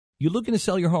You looking to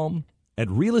sell your home? At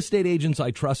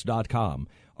realestateagentsitrust.com,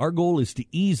 our goal is to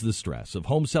ease the stress of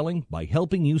home selling by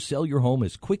helping you sell your home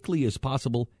as quickly as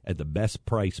possible at the best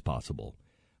price possible.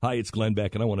 Hi, it's Glenn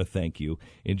Beck, and I want to thank you.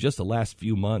 In just the last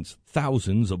few months,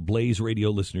 thousands of Blaze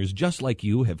Radio listeners just like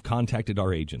you have contacted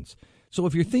our agents. So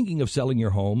if you're thinking of selling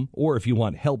your home, or if you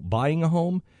want help buying a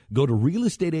home, go to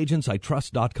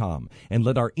realestateagentsitrust.com and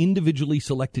let our individually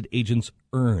selected agents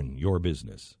earn your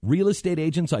business.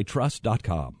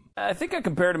 realestateagentsitrust.com. I think I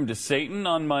compared him to Satan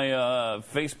on my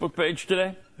Facebook page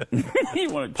today. You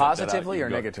want to positively or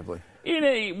negatively?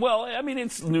 Well, I mean,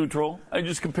 it's neutral. I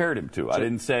just compared him to. I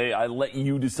didn't say I let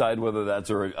you decide whether that's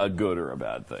a good or a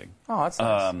bad thing. Oh, that's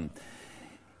nice.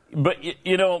 But,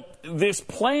 you know, this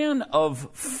plan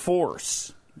of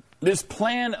force, this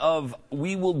plan of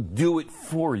we will do it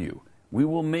for you, we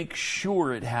will make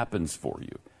sure it happens for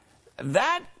you,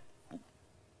 that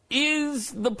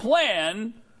is the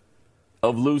plan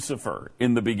of Lucifer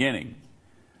in the beginning.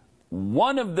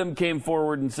 One of them came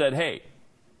forward and said, hey,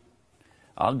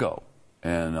 I'll go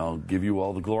and I'll give you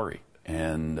all the glory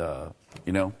and, I'll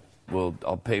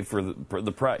pay for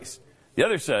the price. The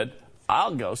other said,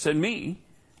 I'll go, send me,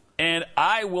 and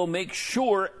I will make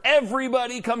sure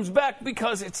everybody comes back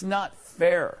because it's not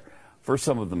fair for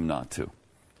some of them not to.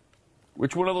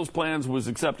 Which one of those plans was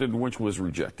accepted and which was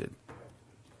rejected?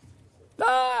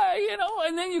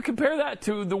 And then you compare that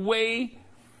to the way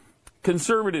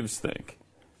conservatives think.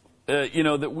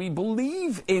 That we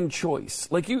believe in choice.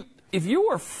 Like if you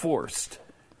are forced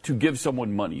to give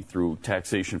someone money through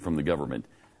taxation from the government,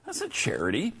 that's a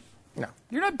charity. No.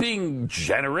 You're not being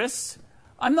generous.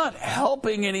 I'm not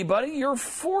helping anybody. You're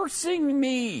forcing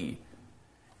me.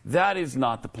 That is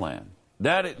not the plan.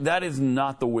 That is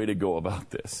not the way to go about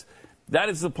this. That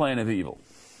is the plan of evil.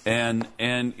 And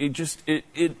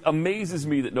it amazes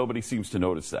me that nobody seems to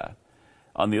notice that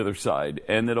on the other side,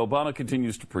 and that Obama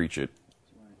continues to preach it.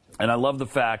 And I love the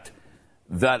fact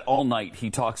that all night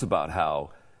he talks about how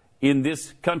in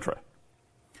this country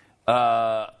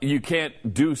you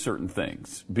can't do certain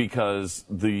things because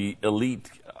the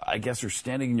elite, I guess, are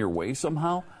standing in your way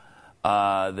somehow.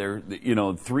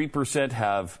 3%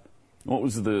 have, what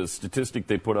was the statistic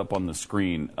they put up on the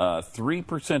screen?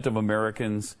 3% of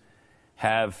Americans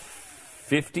have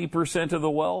 50% of the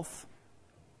wealth.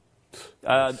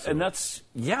 And that's,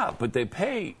 but they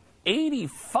pay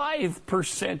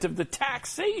 85% of the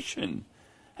taxation.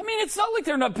 I mean, it's not like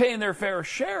they're not paying their fair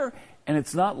share, and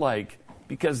it's not like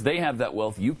because they have that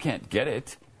wealth, you can't get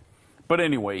it. But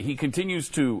anyway, he continues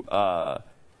to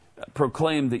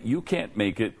proclaim that you can't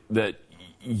make it, that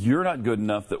you're not good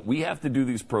enough, that we have to do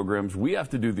these programs, we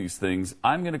have to do these things,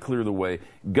 I'm going to clear the way,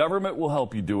 government will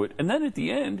help you do it. And then at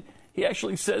the end, he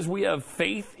actually says we have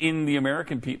faith in the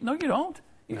American people. No, you don't.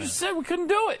 You just said we couldn't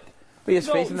do it. But he has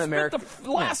faith in the American...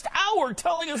 the last hour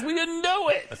telling us we didn't do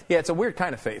it. Yeah, it's a weird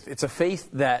kind of faith. It's a faith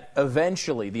that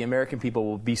eventually the American people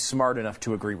will be smart enough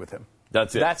to agree with him.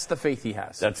 That's it. That's the faith he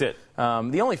has. That's it.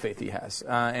 The only faith he has.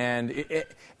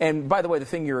 And by the way, the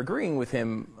thing you're agreeing with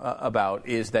him about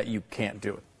is that you can't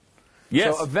do it.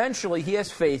 Yes. So eventually he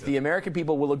has faith the American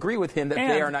people will agree with him that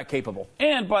they are not capable.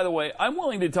 And by the way, I'm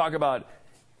willing to talk about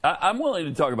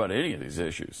any of these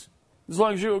issues as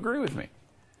long as you agree with me.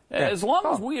 Yeah. As long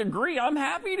as we agree, I'm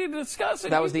happy to discuss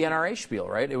it. That was the NRA spiel,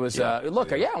 right? It was, I want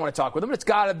to talk with them, but it's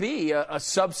got to be a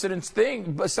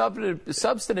substantive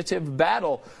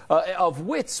battle of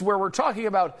wits where we're talking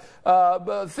about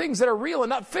things that are real and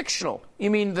not fictional. You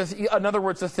mean, in other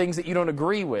words, the things that you don't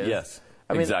agree with. Yes,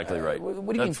 exactly right.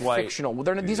 What do you mean fictional?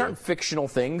 Well, these aren't fictional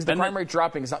things. The crime rate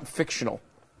dropping is not fictional.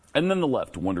 And then the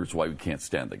left wonders why we can't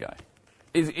stand the guy.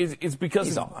 It's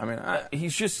because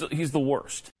he's the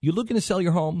worst. You looking to sell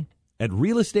your home? At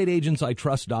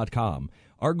realestateagentsitrust.com,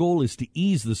 our goal is to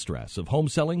ease the stress of home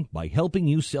selling by helping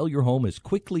you sell your home as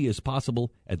quickly as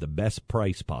possible at the best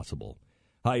price possible.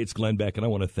 Hi, it's Glenn Beck, and I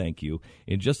want to thank you.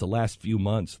 In just the last few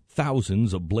months,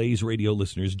 thousands of Blaze Radio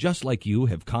listeners just like you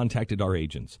have contacted our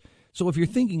agents. So if you're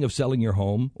thinking of selling your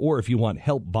home, or if you want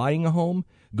help buying a home,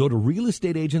 go to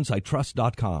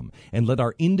realestateagentsitrust.com and let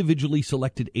our individually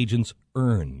selected agents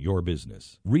earn your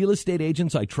business.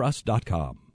 realestateagentsitrust.com.